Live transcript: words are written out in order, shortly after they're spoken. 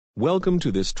Welcome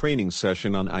to this training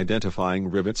session on identifying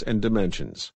rivets and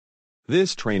dimensions.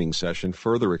 This training session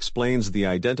further explains the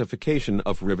identification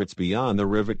of rivets beyond the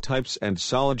rivet types and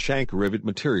solid shank rivet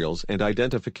materials and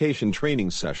identification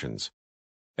training sessions.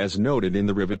 As noted in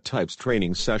the rivet types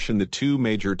training session, the two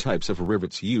major types of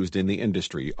rivets used in the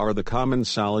industry are the common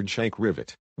solid shank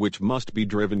rivet, which must be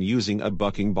driven using a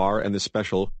bucking bar, and the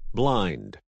special,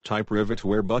 blind, type rivet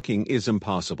where bucking is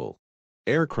impossible.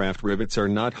 Aircraft rivets are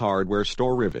not hardware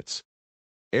store rivets.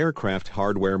 Aircraft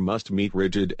hardware must meet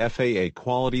rigid FAA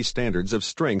quality standards of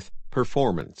strength,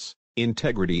 performance,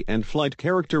 integrity and flight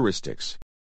characteristics.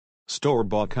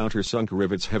 Store-bought countersunk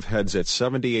rivets have heads at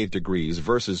 78 degrees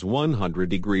versus 100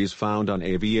 degrees found on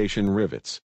aviation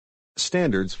rivets.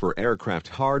 Standards for aircraft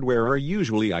hardware are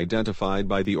usually identified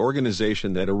by the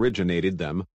organization that originated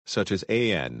them, such as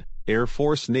AN, Air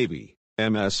Force Navy,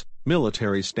 MS,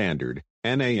 Military Standard,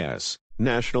 NAS,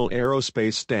 National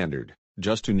Aerospace Standard,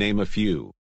 just to name a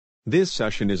few. This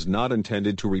session is not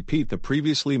intended to repeat the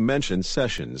previously mentioned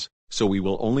sessions, so we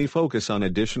will only focus on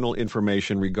additional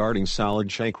information regarding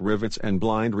solid shank rivets and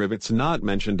blind rivets not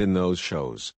mentioned in those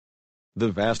shows.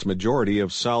 The vast majority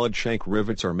of solid shank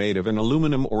rivets are made of an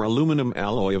aluminum or aluminum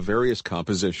alloy of various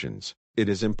compositions. It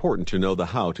is important to know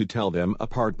how to tell them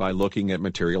apart by looking at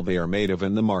material they are made of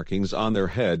and the markings on their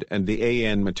head and the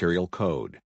AN material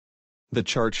code. The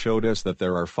chart showed us that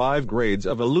there are 5 grades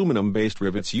of aluminum-based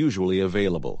rivets usually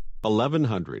available: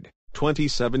 1100,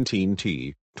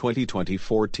 2017T,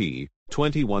 2024T,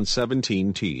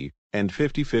 2117T, and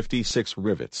 5056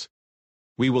 rivets.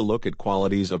 We will look at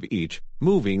qualities of each,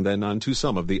 moving then on to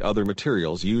some of the other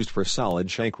materials used for solid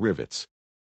shank rivets.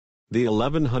 The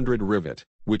 1100 rivet,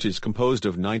 which is composed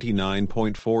of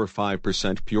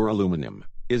 99.45% pure aluminum,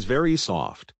 is very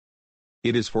soft.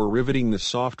 It is for riveting the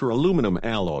softer aluminum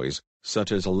alloys,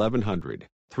 such as 1100,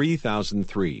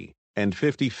 3003, and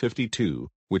 5052,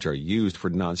 which are used for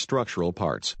non-structural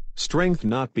parts, strength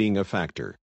not being a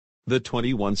factor. The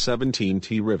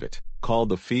 2117T rivet, called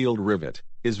the field rivet,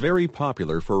 is very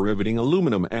popular for riveting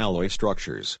aluminum alloy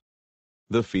structures.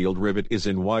 The field rivet is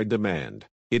in wide demand.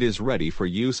 It is ready for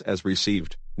use as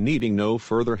received, needing no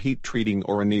further heat treating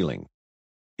or annealing.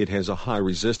 It has a high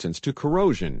resistance to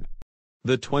corrosion.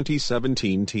 The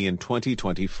 2017T and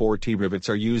 2024T rivets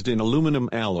are used in aluminum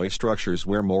alloy structures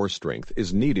where more strength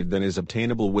is needed than is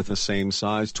obtainable with the same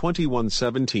size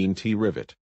 2117T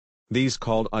rivet. These,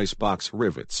 called icebox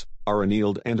rivets, are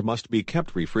annealed and must be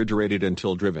kept refrigerated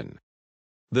until driven.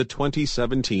 The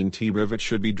 2017T rivet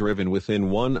should be driven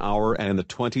within 1 hour and the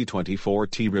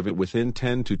 2024T rivet within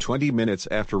 10 to 20 minutes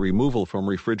after removal from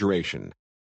refrigeration.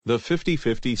 The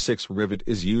 5056 rivet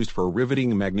is used for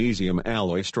riveting magnesium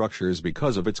alloy structures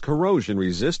because of its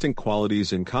corrosion-resistant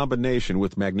qualities in combination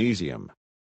with magnesium.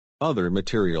 Other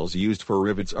materials used for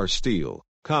rivets are steel,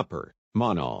 copper,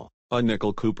 monol, a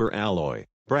nickel-copper alloy,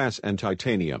 brass and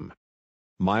titanium.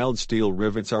 Mild steel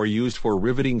rivets are used for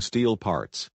riveting steel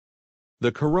parts.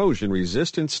 The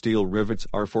corrosion-resistant steel rivets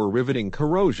are for riveting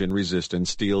corrosion-resistant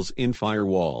steels in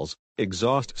firewalls,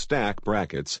 exhaust stack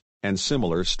brackets, and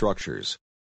similar structures.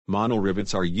 Monol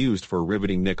rivets are used for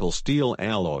riveting nickel-steel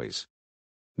alloys.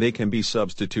 They can be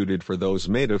substituted for those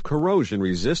made of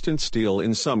corrosion-resistant steel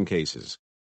in some cases.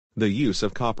 The use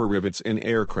of copper rivets in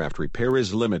aircraft repair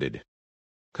is limited.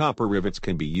 Copper rivets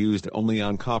can be used only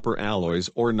on copper alloys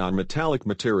or non-metallic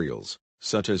materials,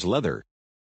 such as leather.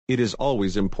 It is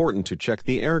always important to check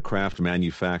the aircraft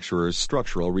manufacturer's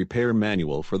structural repair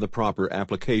manual for the proper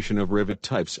application of rivet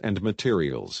types and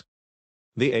materials.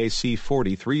 The AC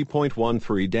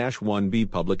 43.13-1B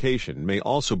publication may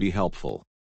also be helpful.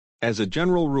 As a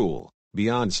general rule,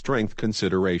 beyond strength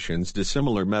considerations,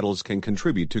 dissimilar metals can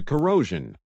contribute to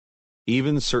corrosion.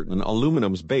 Even certain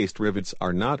aluminum-based rivets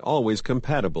are not always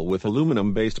compatible with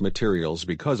aluminum-based materials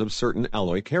because of certain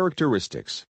alloy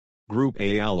characteristics. Group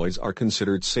A alloys are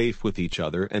considered safe with each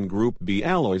other and Group B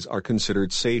alloys are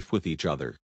considered safe with each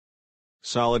other.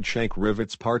 Solid shank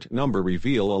rivets part number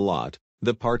reveal a lot.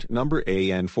 The part number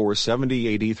AN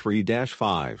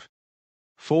 47083-5.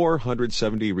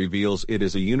 470 reveals it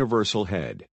is a universal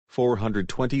head,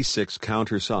 426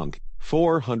 countersunk,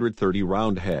 430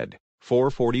 round head,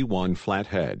 441 flat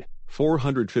head,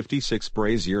 456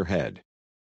 brazier head.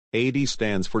 80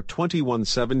 stands for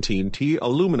 2117T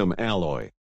aluminum alloy.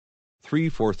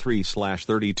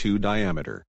 343/32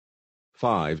 diameter.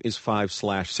 5 is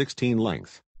 5/16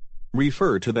 length.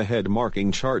 Refer to the head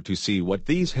marking chart to see what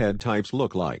these head types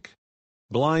look like.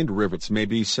 Blind rivets may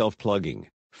be self-plugging,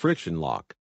 friction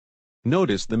lock.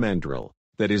 Notice the mandrel,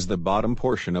 that is the bottom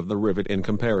portion of the rivet in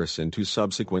comparison to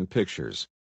subsequent pictures.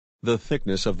 The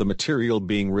thickness of the material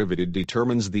being riveted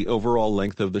determines the overall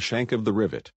length of the shank of the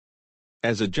rivet.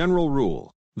 As a general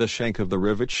rule, the shank of the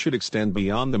rivet should extend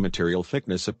beyond the material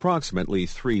thickness approximately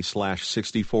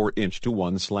 3/64 inch to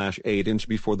 1/8 inch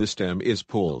before the stem is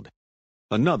pulled.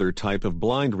 Another type of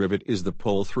blind rivet is the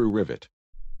pull-through rivet.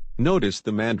 Notice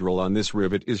the mandrel on this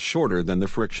rivet is shorter than the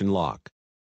friction lock.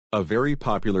 A very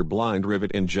popular blind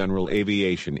rivet in general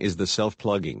aviation is the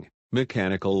self-plugging,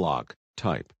 mechanical lock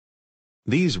type.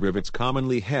 These rivets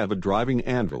commonly have a driving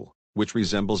anvil, which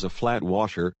resembles a flat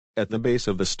washer, at the base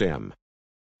of the stem.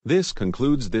 This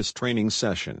concludes this training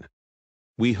session.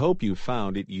 We hope you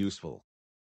found it useful.